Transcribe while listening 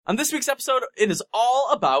On this week's episode, it is all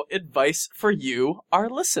about advice for you, our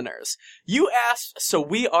listeners. You asked, so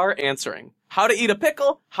we are answering. How to eat a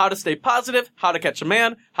pickle, how to stay positive, how to catch a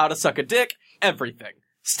man, how to suck a dick, everything.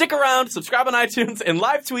 Stick around, subscribe on iTunes, and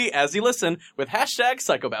live tweet as you listen with hashtag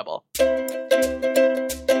Psychobabble.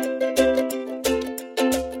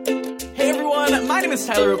 Hey everyone, my name is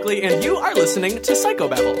Tyler Oakley, and you are listening to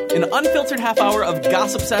Psychobabble, an unfiltered half hour of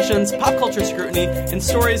gossip sessions, pop culture scrutiny, and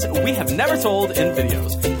stories we have never told in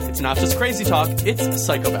videos. It's not just crazy talk, it's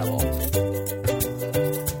Psychobabble.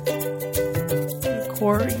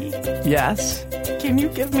 Corey, Yes. can you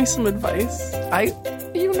give me some advice? I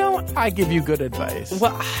give you good advice.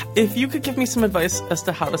 Well, if you could give me some advice as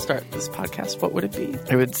to how to start this podcast, what would it be?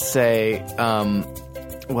 I would say,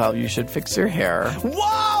 well, you should fix your hair.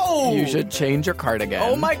 Whoa! You should change your cardigan.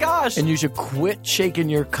 Oh my gosh! And you should quit shaking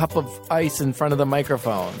your cup of ice in front of the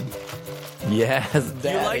microphone. Yes,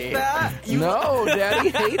 Daddy. You like that? No, Daddy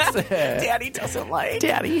hates it. Daddy doesn't like.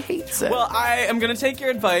 Daddy hates it. Well, I am going to take your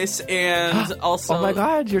advice and also... Oh my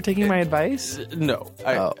God, you're taking my advice? No,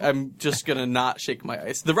 I'm just going to not shake my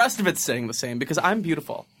ice. The rest of it's staying the same because I'm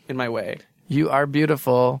beautiful in my way. You are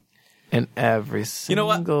beautiful in every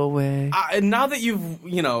single way. Now that you've,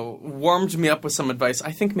 warmed me up with some advice,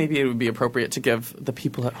 I think maybe it would be appropriate to give the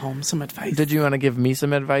people at home some advice. Did you want to give me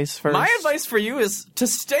some advice first? My advice for you is to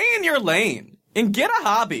stay in your lane and get a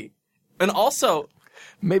hobby. And also...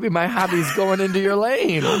 Maybe my hobby's going into your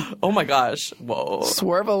lane. Oh my gosh. Whoa.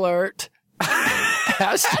 Swerve alert.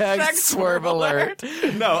 Hashtag swerve alert.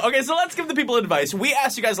 No. Okay, so let's give the people advice. We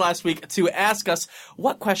asked you guys last week to ask us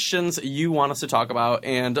what questions you want us to talk about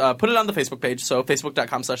and put it on the Facebook page. So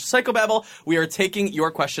facebook.com/psychobabble. We are taking your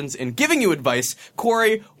questions and giving you advice.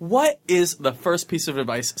 Corey, what is the first piece of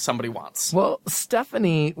advice somebody wants? Well,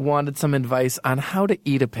 Stephanie wanted some advice on how to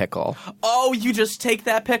eat a pickle. Oh, you just take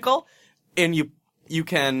that pickle and you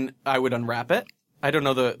can, I would unwrap it. I don't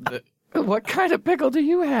know the What kind of pickle do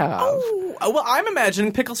you have? Oh, well, I'm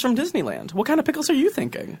imagining pickles from Disneyland. What kind of pickles are you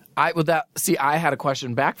thinking? I had a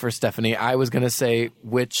question back for Stephanie. I was going to say,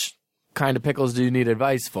 which kind of pickles do you need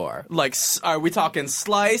advice for? Like, are we talking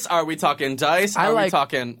slice? Are we talking dice? We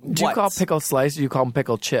talking what? Do you call pickle slice or do you call them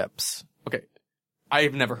pickle chips? Okay.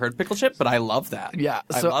 I've never heard pickle chip, but I love that. Yeah,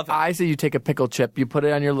 I love it. I say you take a pickle chip, you put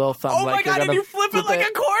it on your little thumb. Oh my God, and you flip it like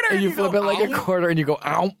a quarter. And you flip it like a quarter and you go,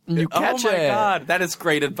 ow, and you catch it. Oh my God, that is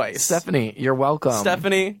great advice. Stephanie, you're welcome.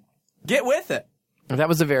 Stephanie, get with it. That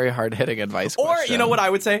was a very hard-hitting advice Or, question. you know what I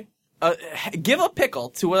would say? Give a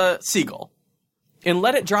pickle to a seagull and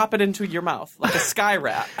let it drop it into your mouth like a sky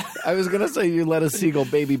rat. I was going to say you let a seagull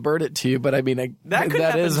baby bird it to you, but I mean,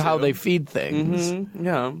 that is how they feed things. Mm-hmm.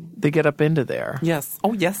 Yeah. They get up into there. Yes.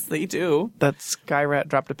 Oh, yes, they do. That sky rat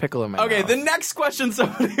dropped a pickle in my mouth. Okay, the next question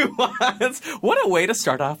somebody wants. What a way to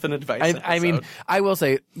start off an advice episode. I mean, I will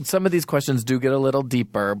say, some of these questions do get a little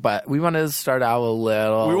deeper, but we want to start out a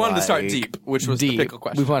little... We wanted to start deep, which was the pickle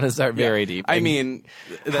question. We want to start very deep. I mean...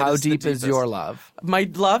 How deep is your love? My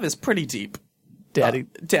love is pretty deep.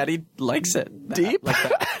 Daddy likes it. Deep? Like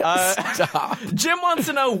that. Stop. Jim wants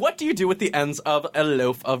to know, what do you do with the ends of a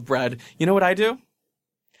loaf of bread? You know what I do?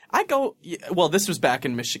 I go, well, this was back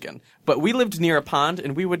in Michigan, but we lived near a pond,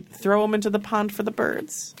 and we would throw them into the pond for the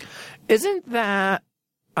birds. Isn't that...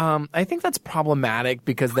 I think that's problematic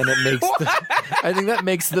because then it makes I think that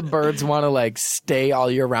makes the birds want to stay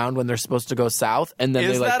all year round when they're supposed to go south, and then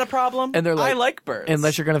is that a problem? And they're like, I like birds.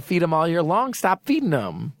 Unless you're going to feed them all year long, stop feeding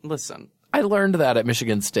them. Listen, I learned that at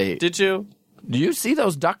Michigan State. Did you? Do you see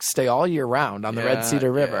those ducks stay all year round on the Red Cedar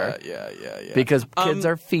River? Yeah. Because kids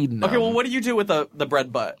are feeding them. Okay, well, what do you do with the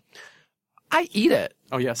bread butt? I eat it.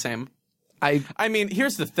 Oh yeah, same. I mean,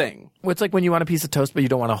 here's the thing. It's like when you want a piece of toast, but you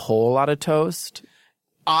don't want a whole lot of toast.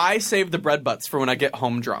 I save the bread butts for when I get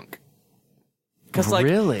home drunk.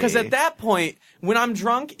 Really? Because at that point, when I'm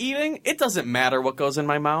drunk eating, it doesn't matter what goes in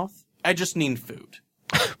my mouth. I just need food.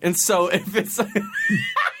 And so if it's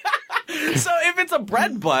a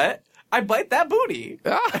bread butt, I bite that booty.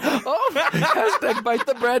 Hashtag bite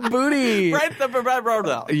the bread booty. Bite the bread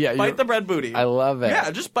booty. Yeah, bite the bread booty. I love it.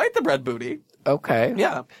 Yeah, just bite the bread booty. Okay.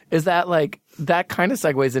 Yeah. Is that that kind of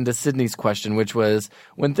segues into Sydney's question, which was,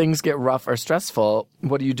 when things get rough or stressful,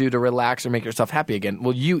 what do you do to relax or make yourself happy again?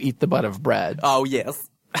 Well, you eat the butt of bread. Oh, yes.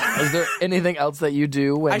 Is there anything else that you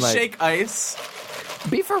do when I shake ice.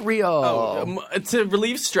 Be for real. Oh, to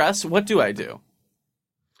relieve stress, what do I do?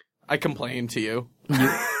 I complain to you.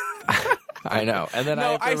 I know. And then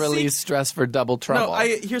I have to release stress for double trouble.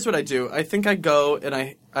 No, here's what I do. I think I go and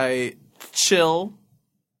I chill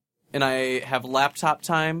and I have laptop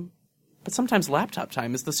time. But sometimes laptop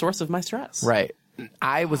time is the source of my stress. Right.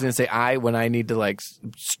 I was going to say when I need to like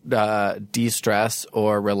de-stress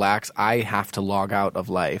or relax, I have to log out of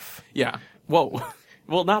life. Yeah. Whoa.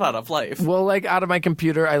 Well, not out of life. Well, like out of my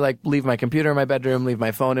computer, I like leave my computer in my bedroom, leave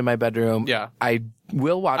my phone in my bedroom. Yeah. I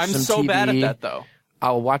will watch I'm some so TV. bad at that, though.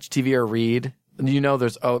 I'll watch TV or read. You know,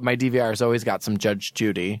 my DVR's always got some Judge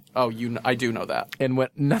Judy. Oh, I do know that. And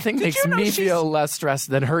nothing makes you know me she's- feel less stressed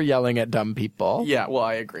than her yelling at dumb people. Yeah, well,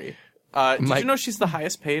 I agree. Did you know she's the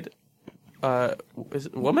highest paid is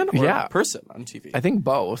it woman or person on TV? I think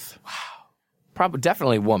both. Wow. Probably,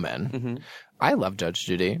 definitely woman. Mm-hmm. I love Judge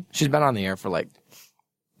Judy. She's been on the air for like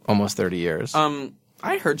almost 30 years.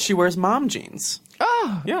 I heard she wears mom jeans.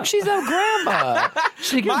 Oh, yeah. She's a grandma.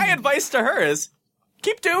 My advice to her is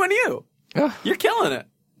keep doing you. You're killing it.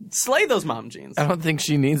 Slay those mom jeans. I don't think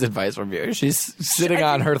she needs advice from you. She's sitting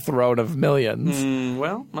on her throne of millions.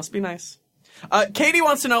 Well, must be nice. Katie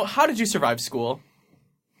wants to know, how did you survive school?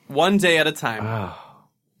 One day at a time. Oh.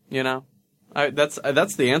 You know? That's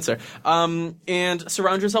the answer. And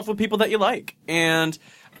surround yourself with people that you like. And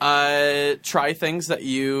try things that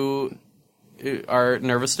you are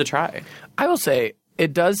nervous to try. I will say,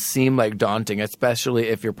 it does seem like daunting, especially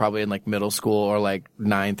if you're probably in like middle school or like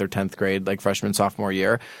 9th or 10th grade, like freshman, sophomore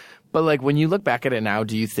year. But like when you look back at it now,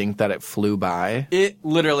 do you think that it flew by? It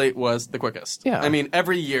literally was the quickest. Yeah. I mean,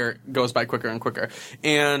 every year goes by quicker and quicker.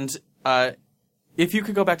 And if you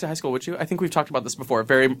could go back to high school, would you? I think we've talked about this before.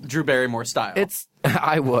 Very Drew Barrymore style.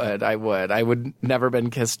 I would never been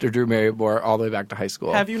kissed or Drew Barrymore all the way back to high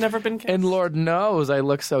school. Have you never been kissed? And Lord knows I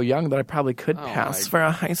look so young that I probably could pass for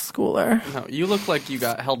a high schooler. No, you look like you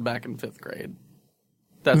got held back in 5th grade.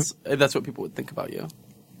 That's what people would think about you.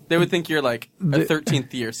 They would think you're like a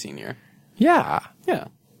 13th year senior. Yeah. Yeah.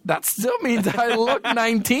 That still means I look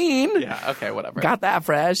 19. Yeah, okay, whatever. Got that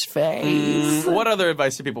fresh face. What other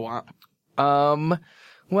advice do people want?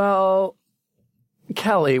 Well,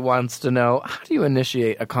 Kelly wants to know, how do you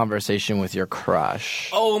initiate a conversation with your crush?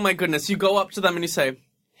 Oh my goodness, you go up to them and you say,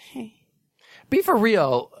 hey. Be for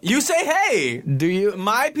real. You say, hey. Do you?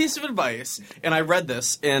 My piece of advice, and I read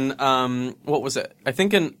this in, what was it? I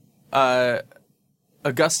think in,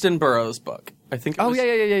 Augustine Burroughs' book. I think it was,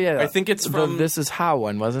 yeah. I think it's from... This Is How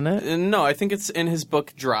one, wasn't it? No, I think it's in his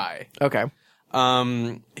book, Dry. Okay.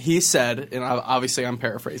 He said, and obviously I'm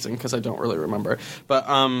paraphrasing because I don't really remember, but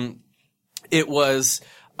it was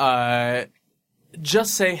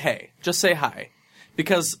just say hey, just say hi,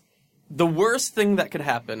 because the worst thing that could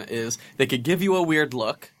happen is they could give you a weird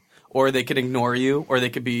look, or they could ignore you, or they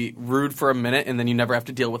could be rude for a minute and then you never have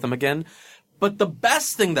to deal with them again. But the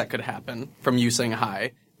best thing that could happen from you saying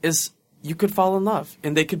hi is you could fall in love,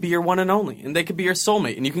 and they could be your one and only, and they could be your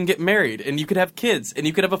soulmate, and you can get married, and you could have kids, and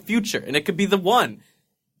you could have a future, and it could be the one.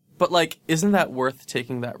 But, like, isn't that worth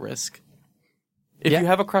taking that risk? If you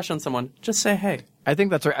have a crush on someone, just say hey. I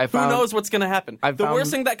think that's right. Who knows what's going to happen? The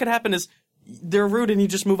worst thing that could happen is they're rude, and you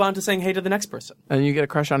just move on to saying hey to the next person. And you get a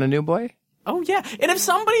crush on a new boy? Oh, yeah. And if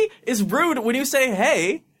somebody is rude when you say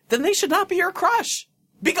hey, then they should not be your crush.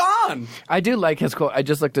 Be gone! I do like his quote. I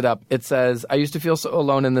just looked it up. It says, I used to feel so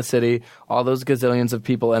alone in the city, all those gazillions of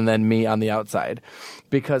people, and then me on the outside.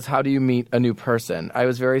 Because how do you meet a new person? I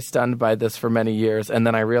was very stunned by this for many years, and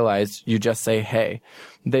then I realized you just say, hey.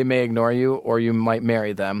 They may ignore you, or you might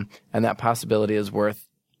marry them, and that possibility is worth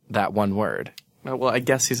that one word. Well, I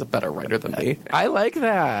guess he's a better writer than me. I like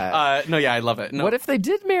that. No, yeah, I love it. No. What if they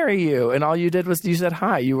did marry you and all you did was you said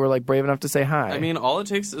hi? You were like brave enough to say hi. I mean, all it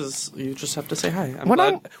takes is you just have to say hi. I'm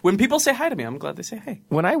glad. When people say hi to me, I'm glad they say hey.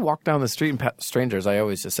 When I walk down the street and pet strangers, I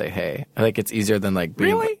always just say hey. I think it's easier than like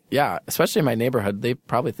being... Really? Yeah, especially in my neighborhood. They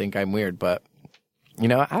probably think I'm weird, but you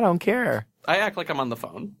know, I don't care. I act like I'm on the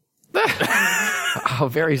phone. Oh,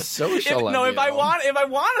 very social. If I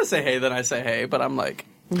want to say hey, then I say hey. But I'm like,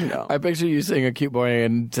 you know, I picture you seeing a cute boy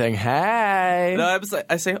and saying hey. No,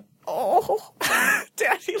 I say, oh,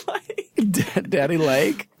 daddy like, daddy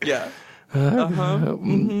like. Yeah.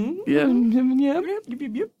 Yeah.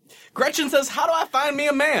 Gretchen says, how do I find me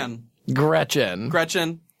a man?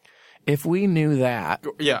 Gretchen. If we knew that.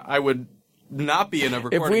 Yeah, I would not be in a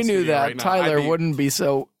recording If we knew that, right now, Tyler wouldn't be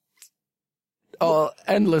so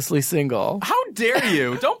endlessly single. How dare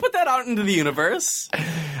you? Don't put that out into the universe.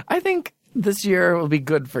 I think this year will be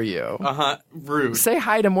good for you. Rude. Say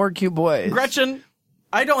hi to more cute boys. Gretchen,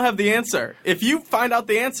 I don't have the answer. If you find out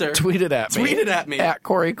the answer, tweet it at me. At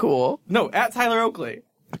Corey Cool. No, at Tyler Oakley.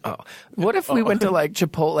 Oh. What if we went to like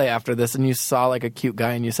Chipotle after this and you saw like a cute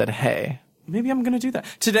guy and you said, hey? Maybe I'm going to do that.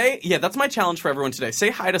 Today, yeah, that's my challenge for everyone today. Say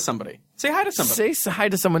hi to somebody. Say hi to somebody. Say hi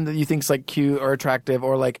to someone that you think's like cute or attractive,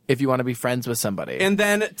 or like if you want to be friends with somebody. And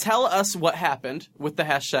then tell us what happened with the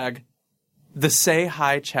hashtag the Say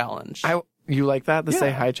Hi Challenge. You like that? The Yeah.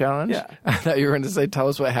 Say Hi challenge? Yeah. I thought you were going to say, tell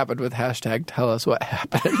us what happened with hashtag tell us what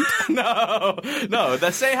happened. No,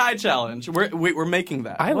 the Say Hi challenge. We're making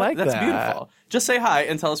that. I like That's that. beautiful. Just say hi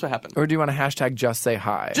and tell us what happened. Or do you want to hashtag just say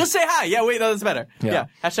hi? Just say hi. Yeah, wait, no, that's better. Yeah.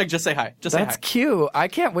 Hashtag just say hi. Just say That's hi. cute. I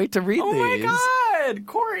can't wait to read Oh these. my God,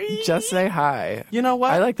 Corey. Just say hi. You know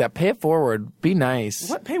what? I like that. Pay it forward. Be nice.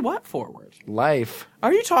 What? Pay what forward? Life.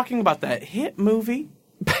 Are you talking about that hit movie?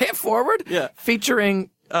 Pay it forward? Yeah. Featuring,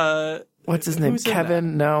 what's his name? Who's in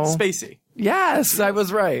Kevin? No. Spacey. Yes, I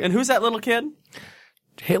was right. And who's that little kid?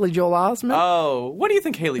 Haley Joel Osment? Oh, what do you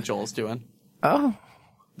think Haley Joel's doing? Oh.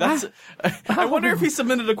 That's. I wonder if he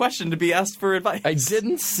submitted a question to be asked for advice. I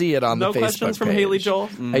didn't see it on No the Facebook questions from page. Haley Joel?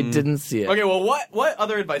 I didn't see it. Okay, well, what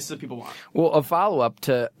other advice do people want? Well, a follow-up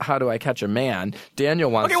to How Do I Catch a Man, Daniel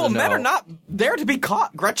wants Okay, well, to know... men are not there to be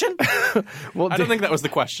caught, Gretchen. Well, I don't think that was the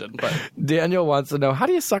question, but Daniel wants to know, how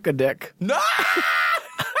do you suck a dick? no.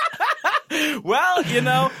 Well,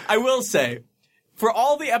 I will say, for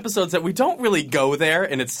all the episodes that we don't really go there,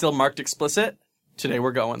 and it's still marked explicit, today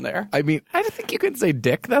we're going there. I mean, I think you can say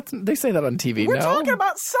dick. They say that on TV, We're no? talking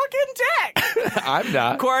about sucking dick. I'm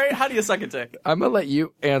not. Corey, how do you suck a dick? I'm going to let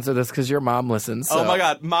you answer this because your mom listens. So. Oh my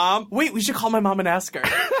God, Mom! Wait, we should call my mom and ask her.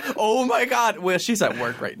 Oh my God, well, she's at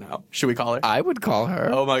work right now. Should we call her? I would call her.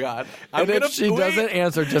 Oh my God, and if she doesn't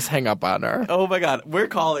answer, just hang up on her. Oh my God, we're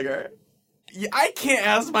calling her. I can't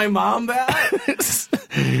ask my mom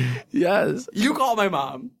that. Yes. You call my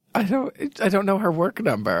mom. I don't know her work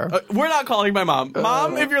number. We're not calling my mom.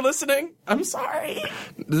 Mom, if you're listening, I'm sorry.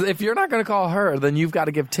 If you're not going to call her, then you've got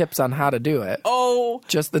to give tips on how to do it. Oh,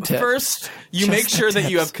 Just the tips. First, you Just make the sure that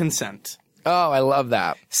you tips. have consent. Oh, I love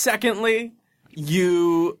that. Secondly,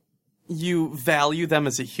 you value them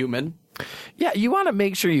as a human. Yeah, you want to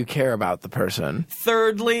make sure you care about the person.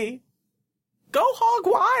 Thirdly, go hog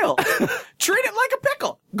wild. Treat it like a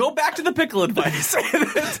pickle. Go back to the pickle advice.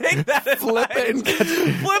 Take that Flip advice. it and catch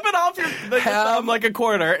Flip it off your thumb like a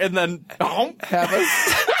quarter, and then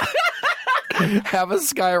have a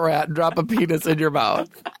sky rat drop a penis in your mouth.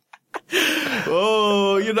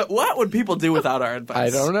 Oh, what would people do without our advice? I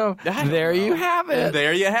don't know. There you have it.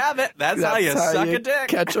 There you have it. That's how you suck a dick.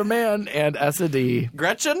 Catch a man and S&D.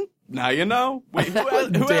 Gretchen, now you know. Wait,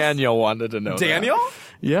 who Daniel wanted to know Daniel? that.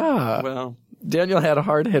 Yeah. Well, Daniel had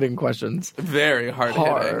hard-hitting questions. very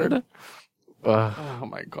hard. Oh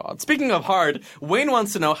my God. Speaking of hard, Wayne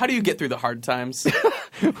wants to know, how do you get through the hard times?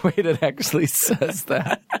 Wait, it actually says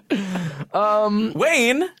that.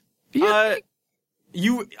 Wayne, Yeah.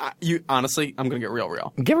 you honestly, I'm going to get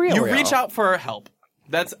real. Get real. You reach out for help.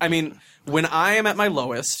 When I am at my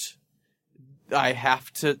lowest, I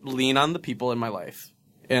have to lean on the people in my life.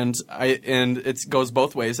 And it goes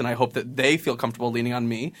both ways, and I hope that they feel comfortable leaning on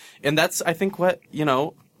me. And that's, I think, what,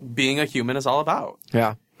 being a human is all about.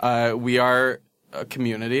 Yeah. We are a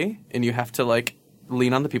community, and you have to,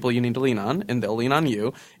 lean on the people you need to lean on, and they'll lean on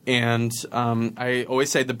you. And I always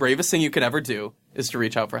say the bravest thing you could ever do is to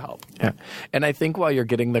reach out for help. Yeah. And I think while you're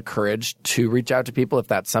getting the courage to reach out to people, if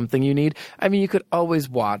that's something you need, I mean, you could always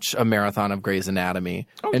watch a marathon of Grey's Anatomy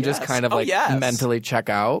and just kind of mentally check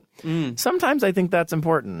out. Sometimes I think that's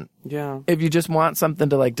important. Yeah. If you just want something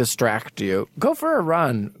to distract you, go for a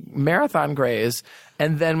run, marathon Grey's.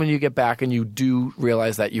 And then when you get back and you do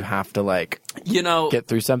realize that you have to get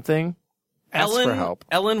through something, ask for help.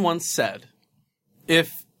 Ellen once said,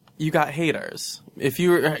 if you got haters, if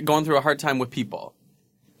you're going through a hard time with people,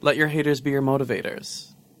 let your haters be your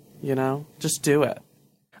motivators. Just do it.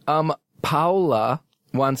 Paula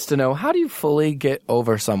wants to know, how do you fully get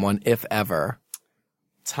over someone, if ever?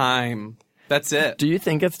 Time. That's it. Do you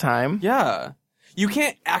think it's time? Yeah. You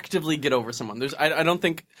can't actively get over someone. I don't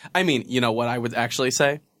think, what I would actually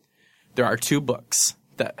say? There are 2 books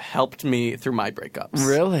that helped me through my breakups.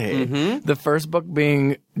 Really? Mm-hmm. The first book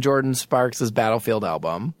being Jordan Sparks' Battlefield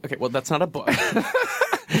album. Okay, well, that's not a book.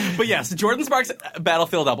 But yes, Jordan Sparks'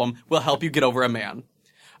 Battlefield album will help you get over a man.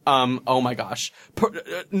 Oh my gosh.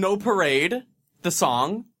 No Parade, the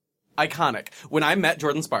song, iconic. When I met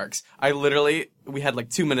Jordan Sparks, we had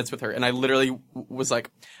 2 minutes with her, and I literally was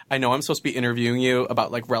like, I know I'm supposed to be interviewing you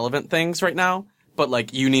about relevant things right now,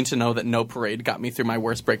 but you need to know that No Parade got me through my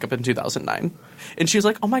worst breakup in 2009. And she was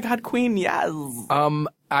like, oh my God, Queen, yes.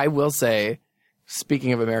 I will say,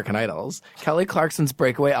 speaking of American Idols, Kelly Clarkson's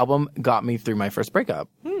Breakaway album got me through my first breakup.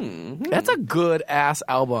 That's a good ass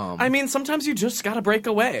album. I mean, sometimes you just gotta break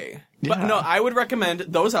away. Yeah. But no, I would recommend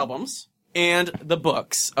those albums and the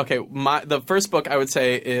books. Okay, the first book I would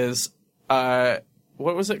say is, what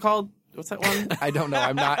was it called? What's that one? I don't know.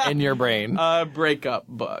 I'm not in your brain. Breakup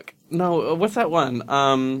book. No, what's that one?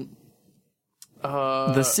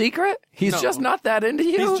 The Secret? He's no. just not that into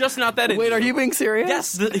you? He's just not that into Wait, you. are you being serious?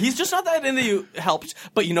 Yes, he's just not that into you helped.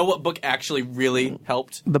 But you know what book actually really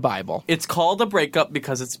helped? The Bible. It's called A Breakup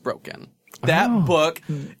Because It's Broken. That book,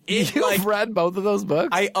 You've read both of those books?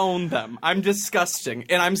 I own them. I'm disgusting.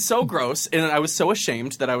 And I'm so gross. And I was so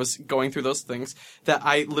ashamed that I was going through those things that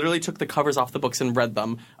I literally took the covers off the books and read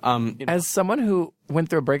them. As someone who went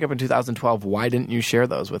through a breakup in 2012, why didn't you share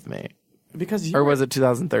those with me? Because Or was it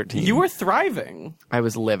 2013? you were thriving. I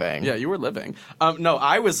was living. Yeah, you were living. No,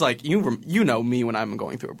 I was like, you know me when I'm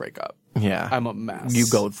going through a breakup. Yeah. I'm a mess. You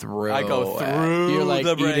go through. I go through. You're like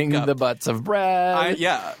the eating breakup. the butts of bread.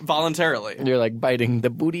 Yeah, voluntarily. You're like biting the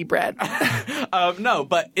booty bread. No,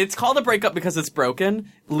 but it's called A Breakup Because It's Broken.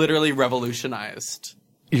 Literally revolutionized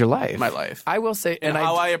Your life. my life. I will say, and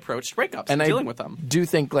how I approached breakups and dealing with them. Do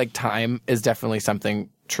think like time is definitely something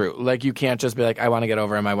true. Like you can't just be like, I want to get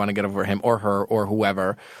over him, I want to get over him or her or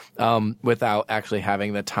whoever, without actually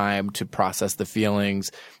having the time to process the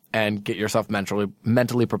feelings and get yourself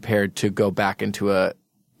mentally prepared to go back into a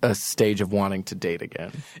stage of wanting to date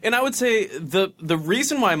again. And I would say the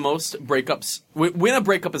reason why most breakups, when a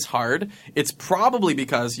breakup is hard, it's probably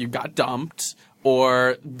because you got dumped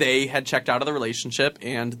or they had checked out of the relationship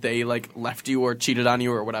and they like left you or cheated on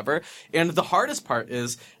you or whatever. And the hardest part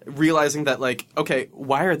is realizing that like, okay,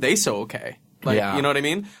 why are they so okay? Like, Yeah. you know what I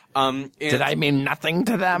mean? Did I mean nothing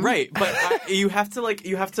to them? Right. But you have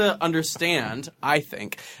to understand, I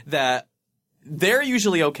think, that they're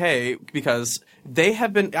usually okay because they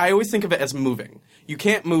have been, I always think of it as moving. You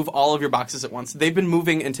can't move all of your boxes at once. They've been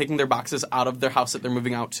moving and taking their boxes out of their house that they're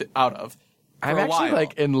moving out of. I'm actually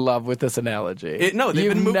like in love with this analogy. No, they've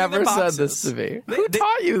You've been moving never their said boxes. this to me. Who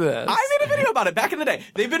taught you this? I made a video about it back in the day.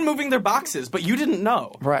 They've been moving their boxes, but you didn't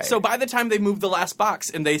know. Right. So by the time they moved the last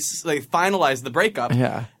box and they finalized the breakup,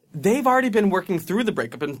 Yeah. they've already been working through the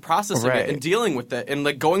breakup and processing Right. it and dealing with it and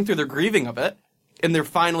like going through their grieving of it. And they're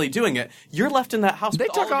finally doing it. You're left in that house. They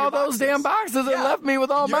with took all all of your those damn boxes and Yeah. left me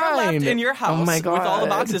with all You're mine. left in your house Oh my God. with all the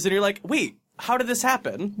boxes, and you're like, wait, how did this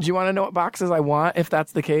happen? Do you want to know what boxes I want if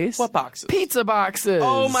that's the case? What boxes? Pizza boxes.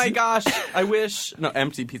 Oh my gosh, I wish. No,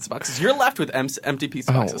 empty pizza boxes. You're left with empty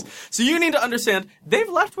pizza boxes. So you need to understand, they've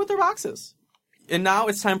left with their boxes. And now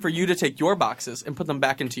it's time for you to take your boxes and put them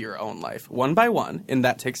back into your own life, one by one, and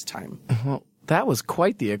that takes time. Well, that was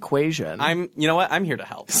quite the equation. You know what? I'm here to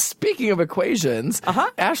help. Speaking of equations,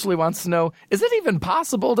 Ashley wants to know, is it even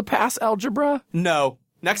possible to pass algebra? No.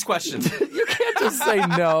 Next question. You can't just say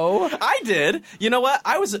no. I did. You know what?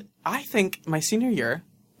 I think my senior year,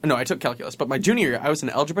 no, I took calculus, but my junior year, I was in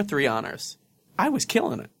Algebra 3 honors. I was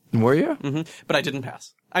killing it. Were you? Mm-hmm. But I didn't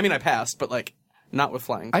pass. I mean, I passed, but like, not with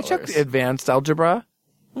flying I colors. took advanced algebra.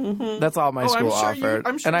 Mm-hmm. That's all my school I'm sure offered.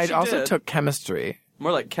 I'm sure and I she also did. took chemistry.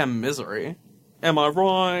 More like chem misery. Am I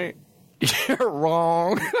right? You're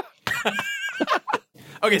wrong.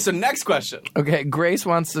 Okay, so next question. Okay, Grace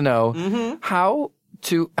wants to know, how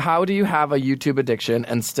do you have a YouTube addiction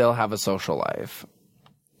and still have a social life?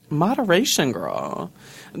 Moderation, girl.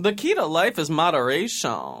 The key to life is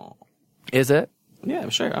moderation. Is it? Yeah,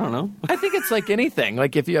 sure. I don't know. I think it's like anything.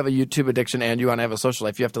 Like if you have a YouTube addiction and you want to have a social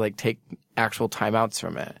life, you have to like take actual timeouts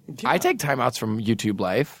from it. Yeah. I take timeouts from YouTube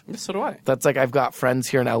life. So do I. That's like I've got friends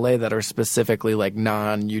here in LA that are specifically like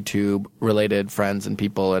non-YouTube related friends and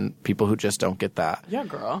people who just don't get that. Yeah,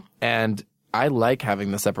 girl. And I like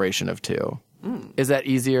having the separation of two. Is that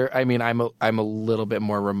easier? I mean, I'm a little bit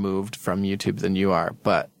more removed from YouTube than you are,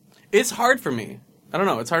 but It's hard for me. I don't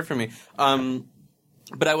know. It's hard for me.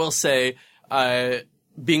 But I will say,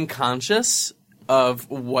 being conscious of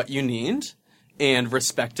what you need and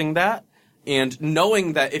respecting that and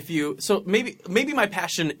knowing that so maybe my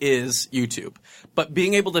passion is YouTube, but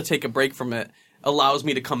being able to take a break from it allows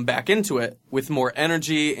me to come back into it with more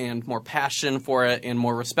energy and more passion for it and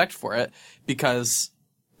more respect for it, because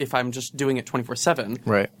if I'm just doing it 24/7,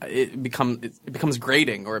 right, it becomes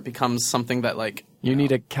grating, or it becomes something that like you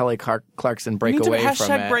need a Kelly Clarkson break you need away to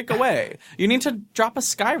from it. break away. You need to drop a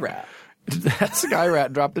sky rat. That sky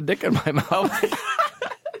rat dropped a dick in my mouth.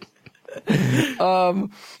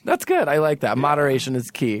 That's good. I like that. Moderation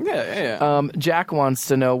is key. Yeah. Jack wants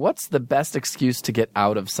to know, what's the best excuse to get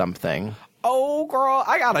out of something? Oh, girl,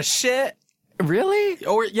 I got a shit. Really?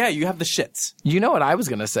 Or yeah, you have the shits. You know what I was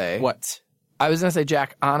gonna say? What? I was going to say,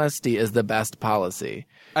 Jack, honesty is the best policy.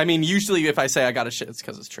 I mean, usually if I say I got a shit, it's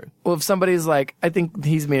because it's true. Well, if somebody's like, I think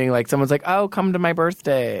he's meaning like someone's like, oh, come to my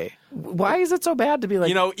birthday. Why is it so bad to be like...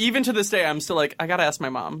 You know, even to this day, I'm still like, I got to ask my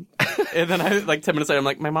mom. And then I, like 10 minutes later, I'm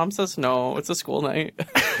like, my mom says no, it's a school night.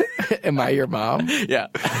 Am I your mom? Yeah.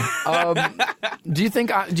 Do you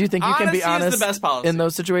think you can be Honesty is honest the best policy. in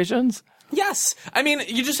those situations? Yes. I mean,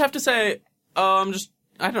 you just have to say,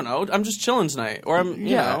 I don't know. I'm just chilling tonight, or I'm,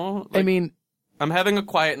 you know, I mean, I'm having a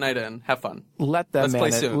quiet night in. Have fun. let them Let's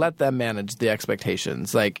play soon. let them manage the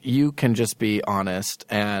expectations. Like, you can just be honest,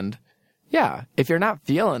 and yeah, if you're not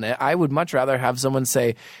feeling it, I would much rather have someone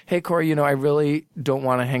say, "Hey, Corey, you know, I really don't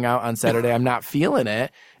want to hang out on Saturday. I'm not feeling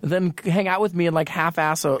it," than hang out with me and like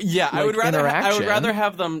half-ass I would rather interaction. I would rather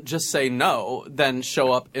have them just say no than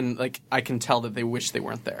show up and like I can tell that they wish they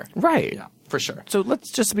weren't there. Right. Yeah, for sure. So let's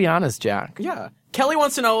just be honest, Jack. Yeah. Kelly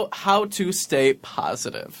wants to know how to stay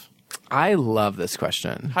positive. I love this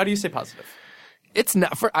question. How do you stay positive? It's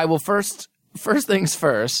not for. I will first things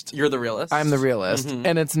first. You're the realist. I'm the realist,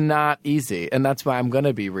 and it's not easy, and that's why I'm going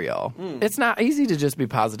to be real. It's not easy to just be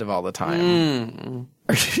positive all the time.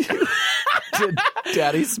 Did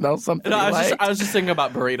Daddy smell something? No, I I was just thinking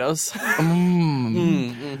about burritos.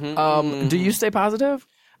 Do you stay positive?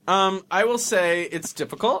 I will say it's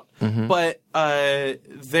difficult, but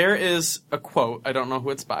there is a quote. I don't know who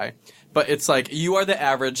it's by, but it's like, you are the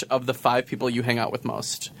average of the 5 people you hang out with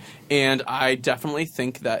most. And I definitely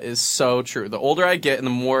think that is so true. The older I get and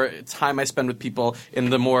the more time I spend with people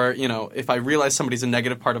and the more, you know, if I realize somebody's a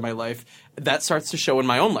negative part of my life, that starts to show in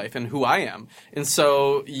my own life and who I am. And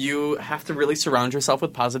so you have to really surround yourself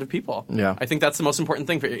with positive people. Yeah. I think that's the most important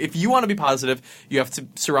thing for you. If you want to be positive, you have to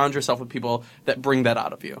surround yourself with people that bring that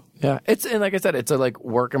out of you. Yeah. And like I said, it's a like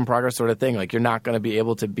work in progress sort of thing. Like, you're not going to be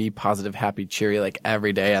able to be positive, happy, cheery like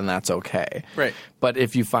every day, and that's okay. Right. But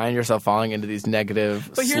if you find yourself falling into these negative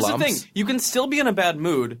But here's slumps, the thing. You can still be in a bad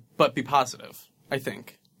mood, but be positive, I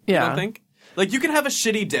think. Yeah. You don't think? Like, you can have a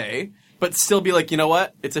shitty day, but still be like, you know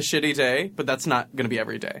what? It's a shitty day, but that's not going to be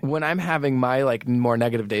every day. when I'm having my like more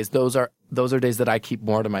negative days, those are days that I keep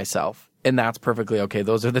more to myself. And that's perfectly okay.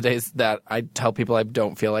 Those are the days that I tell people I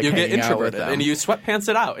don't feel like You get hanging out with introverted them. and you sweatpants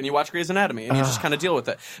it out and you watch Grey's Anatomy and you just kind of deal with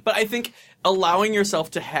it. But I think allowing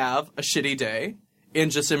yourself to have a shitty day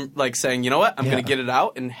and just like saying, you know what, I'm going to get it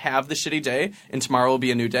out and have the shitty day and tomorrow will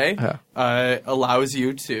be a new day, allows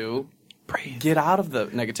you to get out of the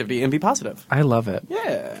negativity and be positive. I love it.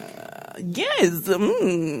 Yeah. Yes.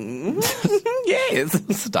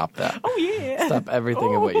 Yes. Stop that. Oh, yeah. Stop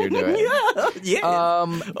everything of what you're doing. Yeah. Yeah.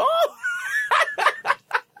 Oh.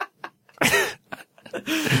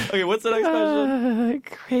 Okay, what's the next question?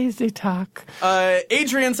 Crazy talk.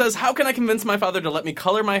 Adrian says, how can I convince my father to let me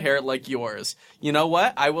color my hair like yours? You know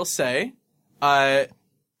what? I will say, that's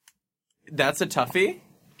a toughie.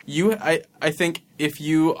 I think if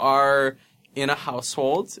you are in a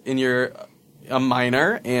household and you're a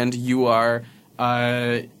minor and you are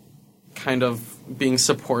kind of being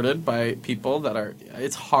supported by people that are,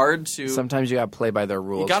 it's hard to. Sometimes you gotta play by their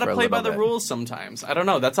rules. You gotta for a play by little the bit. rules sometimes. I don't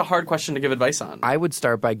know. That's a hard question to give advice on. I would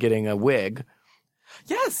start by getting a wig.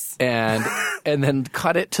 Yes. And then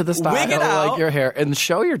cut it to the style Wig it out. like your hair, and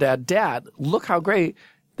show your dad, look how great.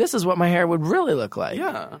 This is what my hair would really look like.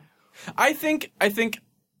 Yeah. I think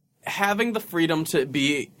having the freedom to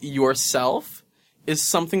be yourself is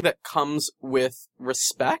something that comes with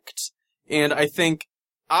respect. And I think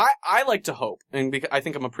I like to hope, and I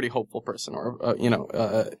think I'm a pretty hopeful person, or,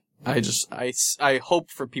 I hope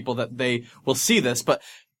for people that they will see this, but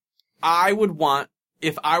I would want,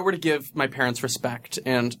 if I were to give my parents respect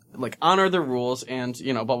and like honor their rules and,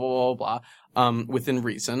 you know, blah, blah, blah, blah, within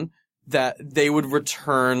reason, that they would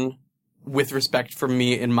return with respect for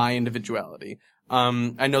me and my individuality.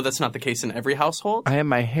 I know that's not the case in every household. I am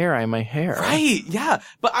my hair. Right. Yeah.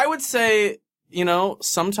 But I would say, you know,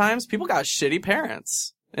 sometimes people got shitty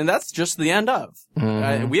parents. And that's just the end of.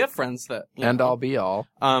 We have friends that... End all be all.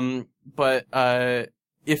 But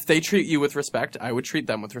if they treat you with respect, I would treat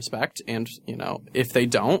them with respect. And, you know, if they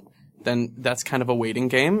don't, then that's kind of a waiting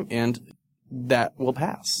game. And that will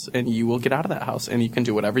pass. And you will get out of that house. And you can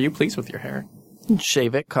do whatever you please with your hair.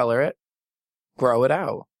 Shave it, color it, grow it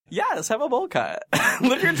out. Yes, have a bowl cut.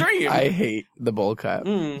 Live your dream. I hate the bowl cut.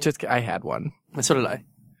 I had one. So did I.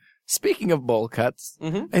 Speaking of bowl cuts,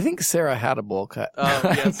 I think Sarah had a bowl cut.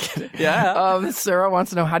 Yes. Yeah. Sarah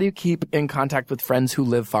wants to know, how do you keep in contact with friends who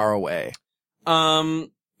live far away? I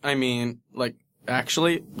mean, like,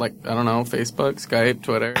 actually, like, I don't know, Facebook, Skype,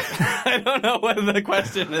 Twitter. I don't know what the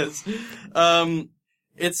question is.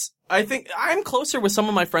 I think I'm closer with some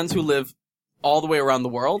of my friends who live all the way around the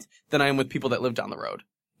world than I am with people that live down the road.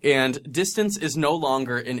 And distance is no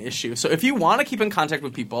longer an issue. So if you want to keep in contact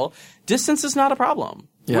with people, distance is not a problem.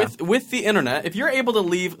 Yeah. With the internet, if you're able to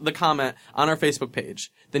leave the comment on our Facebook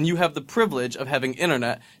page, then you have the privilege of having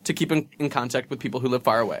internet to keep in contact with people who live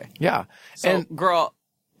far away. Yeah. So, and girl,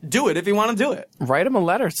 do it if you want to do it. write them a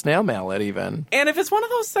letter, snail mail it even. And if it's one of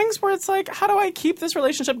those things where it's like, how do I keep this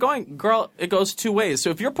relationship going? Girl, it goes 2 ways. So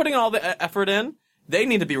if you're putting all the effort in, they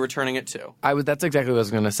need to be returning it too. That's exactly what I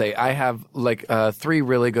was going to say. I have like 3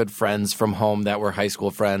 really good friends from home that were high school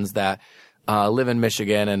friends that live in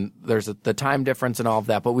Michigan, and there's the time difference and all of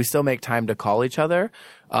that, but we still make time to call each other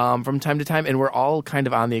from time to time, and we're all kind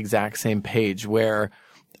of on the exact same page where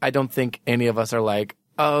I don't think any of us are like,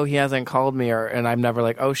 oh, he hasn't called me, and I'm never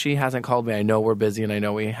like, oh, she hasn't called me. I know we're busy, and I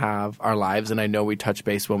know we have our lives, and I know we touch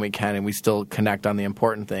base when we can, and we still connect on the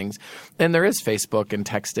important things. And there is Facebook and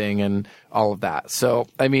texting and all of that. So,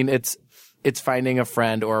 I mean, it's finding a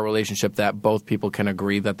friend or a relationship that both people can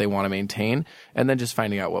agree that they want to maintain, and then just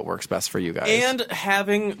finding out what works best for you guys. And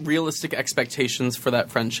having realistic expectations for that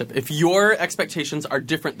friendship. If your expectations are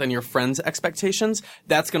different than your friend's expectations,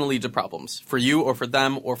 that's going to lead to problems for you or for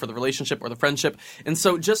them or for the relationship or the friendship. And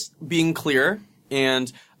so just being clear,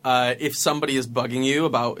 and if somebody is bugging you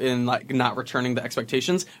about not returning the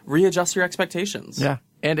expectations, readjust your expectations. Yeah.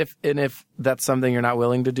 And if that's something you're not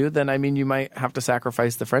willing to do, then I mean you might have to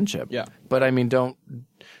sacrifice the friendship. Yeah. But I mean don't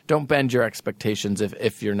bend your expectations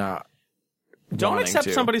if you're not. Don't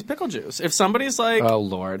accept somebody's pickle juice. If somebody's like, oh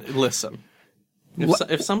Lord, listen.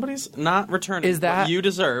 If somebody's not returning what you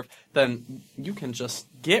deserve, then you can just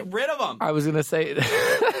get rid of them. I was gonna say,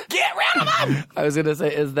 get rid of them. I was gonna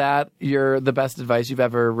say, is that the best advice you've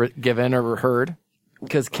ever given or heard?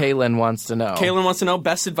 Because Kaylin wants to know. Kaylin wants to know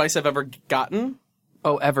best advice I've ever gotten.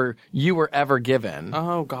 Oh, you were ever given.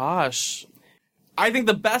 Oh, gosh. I think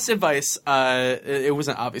the best advice, it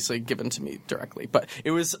wasn't obviously given to me directly, but it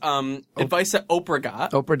was advice that Oprah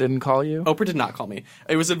got. Oprah didn't call you? Oprah did not call me.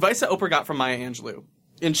 It was advice that Oprah got from Maya Angelou.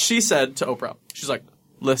 And she said to Oprah, she's like,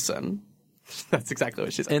 listen. That's exactly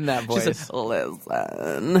what she said. In that voice. She said,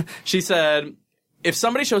 listen. She said, if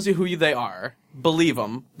somebody shows you who they are, believe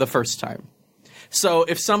them the first time. So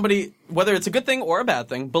if somebody, whether it's a good thing or a bad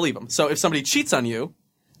thing, believe them. So if somebody cheats on you,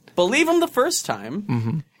 believe them the first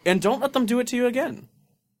time, and don't let them do it to you again.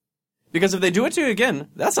 Because if they do it to you again,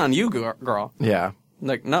 that's on you, girl. Yeah.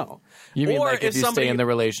 Like, no. You mean like if you stay in the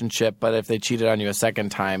relationship, but if they cheated on you a second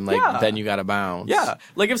time, then you got to bounce. Yeah.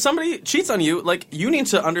 Like if somebody cheats on you, like you need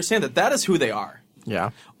to understand that is who they are. Yeah.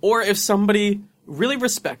 Or if somebody really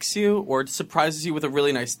respects you or surprises you with a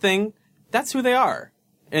really nice thing, that's who they are.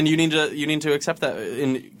 And you need to accept that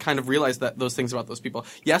and kind of realize that those things about those people.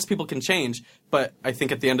 Yes, people can change, but I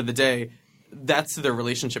think at the end of the day, that's their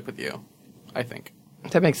relationship with you, I think.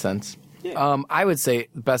 That makes sense. Yeah. I would say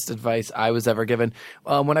best advice I was ever given.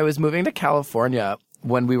 When I was moving to California,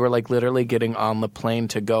 when we were like literally getting on the plane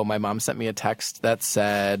to go, my mom sent me a text that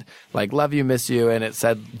said like, love you, miss you. And it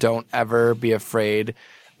said, don't ever be afraid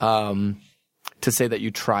to say that you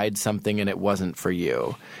tried something and it wasn't for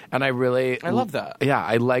you. And I love that. Yeah,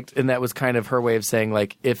 I liked, and that was kind of her way of saying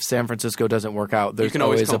like, if San Francisco doesn't work out, there's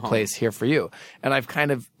always a place here for you. And I've kind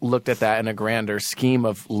of looked at that in a grander scheme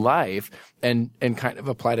of life and kind of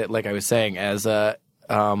applied it, like I was saying, as a,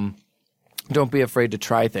 don't be afraid to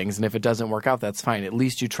try things. And if it doesn't work out, that's fine. At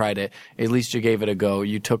least you tried it. At least you gave it a go.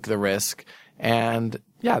 You took the risk. And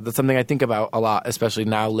yeah, that's something I think about a lot, especially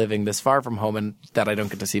now living this far from home and that I don't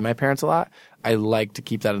get to see my parents a lot. I like to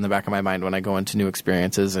keep that in the back of my mind when I go into new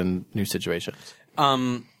experiences and new situations.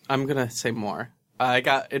 I'm going to say more. I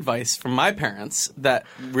got advice from my parents that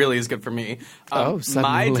really is good for me.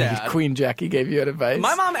 My dad, Queen Jackie gave you advice?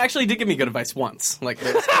 My mom actually did give me good advice once. Like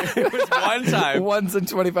it was one time. Once in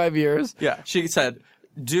 25 years? Yeah. She said,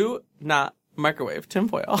 do not microwave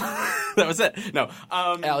tinfoil. That was it. No.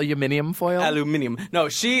 Aluminium foil? Aluminium. No,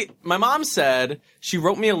 my mom said, she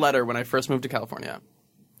wrote me a letter when I first moved to California.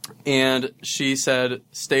 And she said,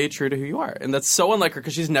 stay true to who you are. And that's so unlike her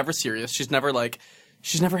because she's never serious. She's never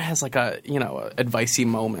has like a advicey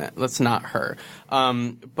moment. That's not her.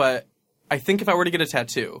 But I think if I were to get a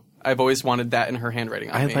tattoo, I've always wanted that in her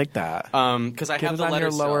handwriting on me. I like that. Because I have the letter on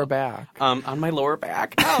your lower back. On my lower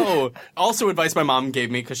back. Oh. Also advice my mom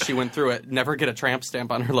gave me because she went through it. Never get a tramp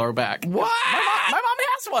stamp on her lower back. What? My mom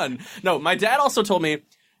has one. No, my dad also told me,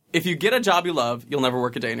 if you get a job you love, you'll never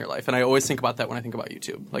work a day in your life. And I always think about that when I think about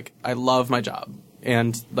YouTube. Like, I love my job.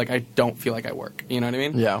 And, like, I don't feel like I work. You know what I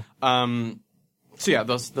mean? Yeah. So, yeah,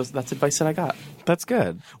 that's advice that I got. That's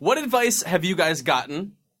good. What advice have you guys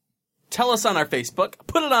gotten? Tell us on our Facebook.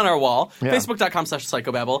 Put it on our wall. Yeah.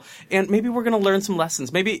 Facebook.com/psychobabble. And maybe we're going to learn some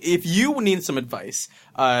lessons. Maybe if you need some advice,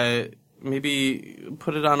 maybe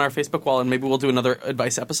put it on our Facebook wall and maybe we'll do another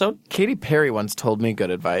advice episode. Katy Perry once told me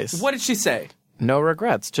good advice. What did she say? No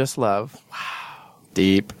regrets, just love. Wow.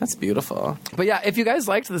 Deep. That's beautiful. But yeah, if you guys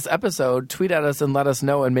liked this episode, tweet at us and let us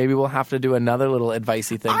know, and maybe we'll have to do another little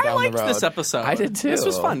advicey thing down the road. I liked this episode. I did too. This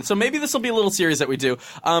was fun. So maybe this will be a little series that we do.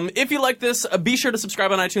 If you like this, be sure to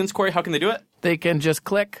subscribe on iTunes. Corey, how can they do it? They can just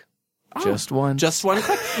click Just one. Just one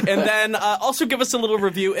click. And then also give us a little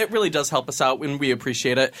review. It really does help us out, and we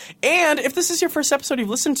appreciate it. And if this is your first episode you've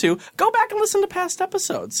listened to, go back and listen to past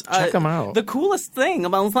episodes. Check them out. The coolest thing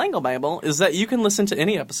about Psychobabble is that you can listen to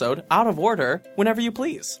any episode out of order whenever you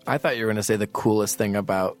please. I thought you were going to say the coolest thing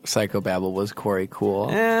about Psychobabble was Corey Cool.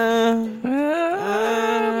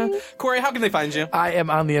 Corey, how can they find you? I am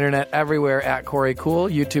on the internet everywhere at Corey Cool.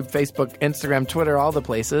 YouTube, Facebook, Instagram, Twitter, all the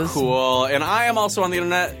places. Cool. And I am also on the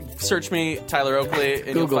internet. Search me, Tyler Oakley,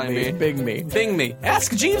 and Google you'll find me. Bing me. Bing me.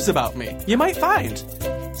 Ask Jeeves about me. You might find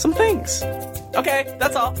some things. Okay,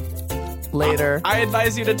 that's all. Later. I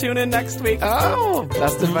advise you to tune in next week. Oh,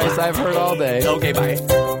 best advice I've heard all day. Okay,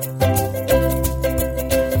 bye.